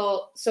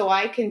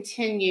I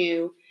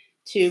continue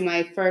to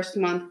my first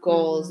month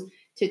goals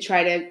to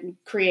try to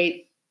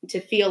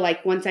feel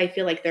like once I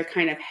feel like they're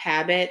kind of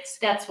habits,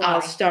 that's why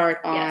I'll start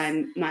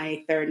on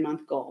my 3rd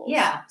month goals.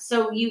 Yeah.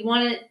 So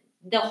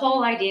the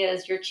whole idea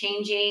is you're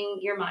changing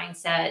your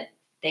mindset.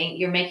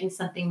 You're making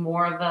something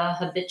more of a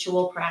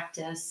habitual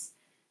practice.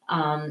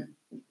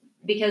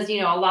 Because,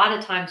 a lot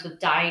of times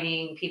with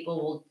dieting, people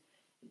will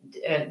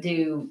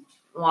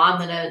well, I'm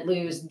going to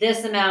lose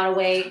this amount of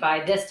weight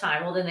by this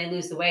time. Well, then they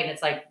lose the weight. And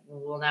it's like,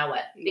 well, now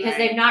what? Because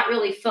they've not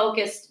really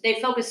focused.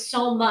 They focus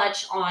so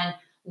much on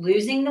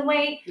losing the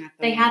weight.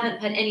 They haven't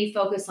put any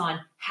focus on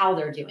how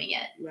they're doing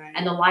it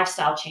and the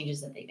lifestyle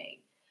changes that they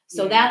made.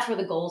 So that's where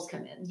the goals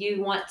come in.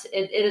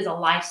 It is a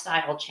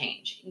lifestyle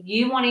change.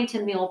 You wanting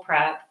to meal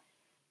prep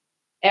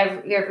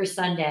every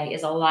Sunday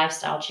is a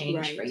lifestyle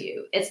change for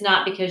you. It's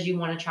not because you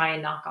want to try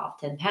and knock off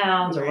 10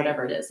 pounds or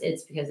whatever it is.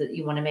 It's because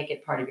you want to make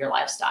it part of your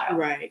lifestyle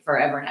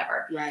forever and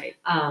ever. Right.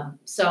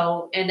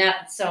 So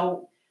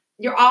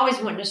you're always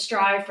wanting to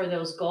strive for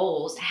those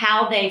goals.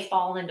 How they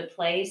fall into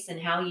place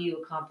and how you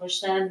accomplish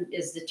them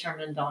is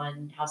determined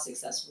on how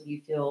successful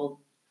you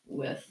feel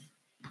with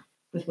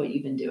what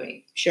you've been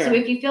doing. Sure. So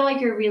if you feel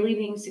like you're really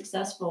being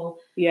successful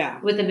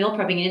with the meal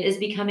prepping and it is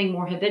becoming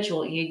more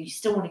habitual, you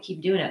still want to keep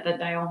doing it, but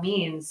by all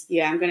means.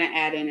 Yeah, I'm going to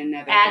add in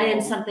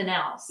in something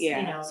else.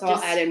 Yeah. So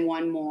I'll add in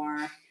one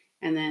more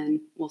and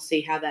then we'll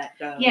see how that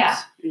goes. Yeah.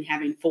 And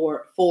having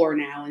four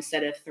now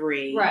instead of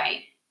 3.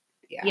 Right.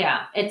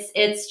 Yeah.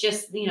 It's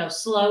just,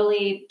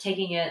 slowly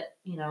taking it,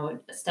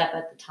 a step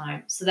at the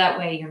time. So that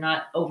way you're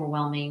not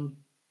overwhelming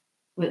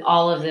with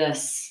all of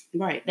this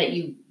that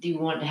you do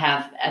want to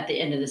have at the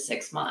end of the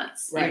 6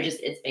 months. Right.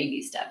 It's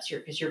baby steps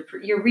because you're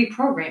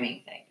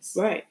reprogramming things.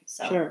 Right.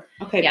 So sure.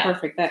 Okay. Yeah.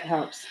 Perfect. That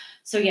helps.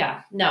 So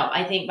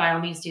I think by all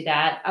means do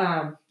that.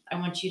 I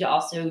want you to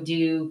also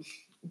do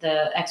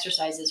the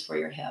exercises for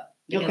your hip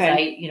because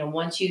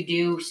once you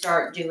do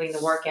start doing the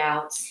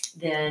workouts,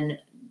 then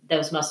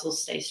those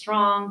muscles stay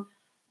strong.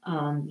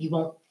 You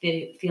won't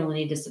feel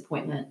any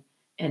disappointment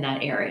in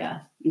that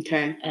area.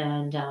 Okay.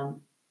 And,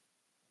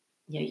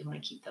 you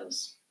want to keep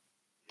those.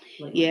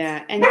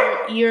 Yeah. And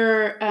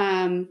your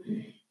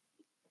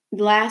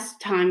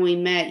last time we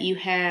met, you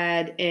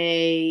had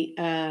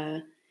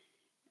a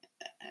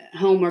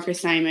homework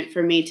assignment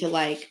for me to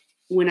like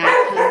when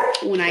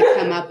I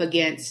come up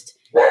against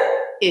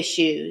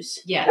issues.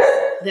 Yes.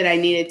 That I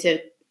needed to.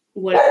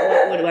 What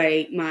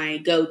do my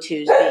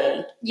go-tos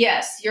be?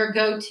 Yes, your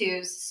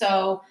go-tos.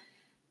 So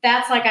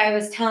that's like I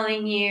was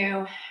telling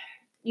you,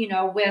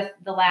 with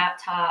the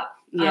laptop.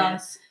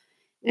 Yes.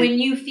 When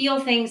you feel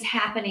things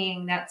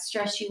happening that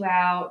stress you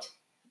out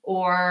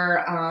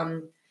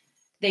or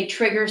they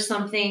trigger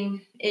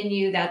something in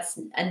you that's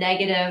a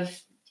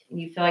negative,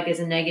 you feel like is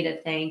a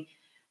negative thing,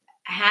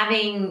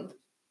 having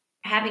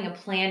a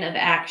plan of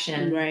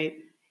action right.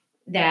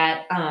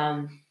 that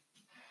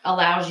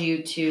allows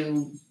you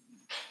to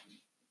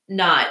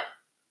not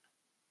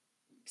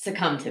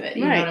succumb to it.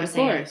 You know what I'm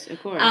saying?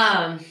 Of course.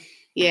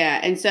 Yeah,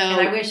 and so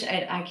and I wish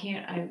I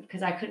can't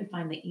because I couldn't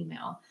find the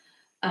email.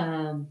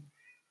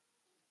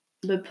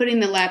 But putting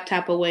the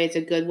laptop away is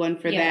a good one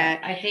for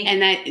that. I think,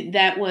 and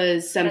that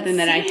was something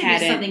that I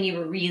hadn't. Something you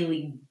were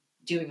really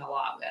doing a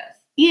lot with.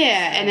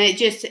 Yeah,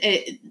 so.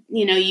 And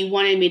you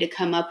wanted me to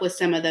come up with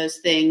some of those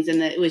things,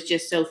 and it was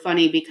just so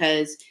funny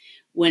because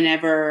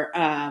whenever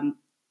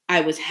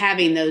I was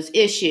having those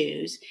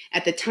issues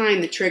at the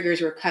time, the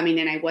triggers were coming,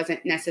 and I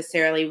wasn't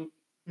necessarily.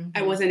 Mm-hmm.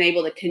 I wasn't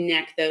able to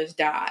connect those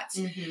dots.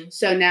 Mm-hmm.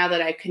 So now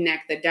that I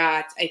connect the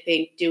dots, I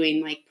think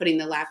putting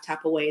the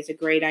laptop away is a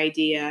great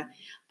idea.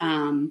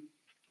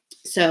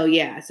 So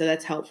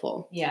that's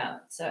helpful. Yeah.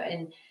 So,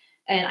 and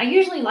I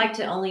usually like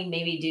to only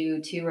maybe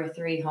do 2 or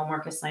 3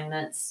 homework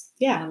assignments.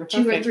 Yeah. Or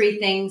 2 or 3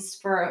 things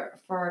for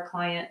a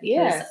client.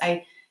 Because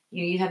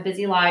you have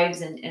busy lives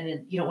and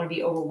you don't want to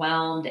be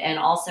overwhelmed. And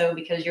also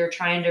because you're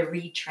trying to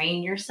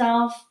retrain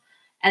yourself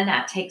and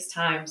that takes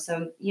time.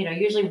 So,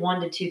 usually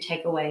 1 to 2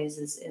 takeaways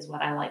is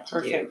what I like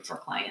to do for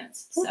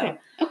clients. Perfect.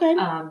 So, okay.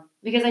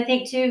 Because I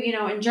think too,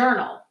 and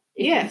journal.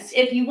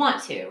 If you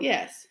want to.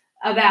 Yes.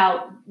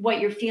 About what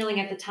you're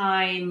feeling at the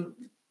time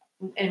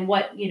and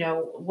what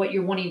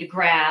you're wanting to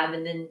grab.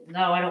 And then,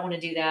 no, I don't want to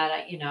do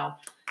that.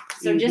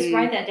 So just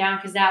write that down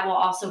because that will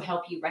also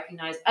help you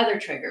recognize other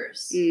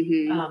triggers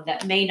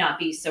that may not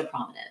be so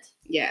prominent.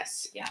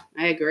 Yes. Yeah.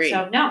 I agree.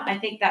 So no, I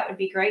think that would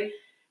be great.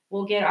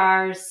 We'll get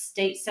our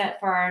state set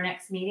for our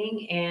next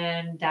meeting,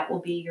 and that will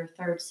be your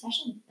 3rd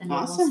session. And then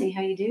we'll see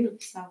how you do.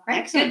 So great.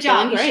 Excellent. Good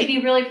job. You should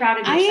be really proud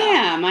of yourself. I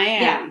am.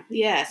 Yeah.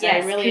 Yes, I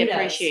really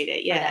appreciate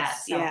it.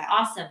 Yes. So,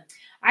 awesome.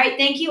 All right.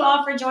 Thank you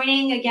all for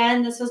joining.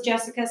 Again, this was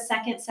Jessica's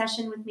 2nd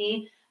session with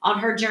me on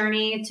her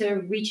journey to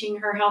reaching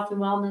her health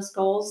and wellness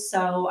goals.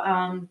 So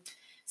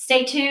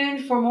stay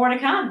tuned for more to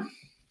come.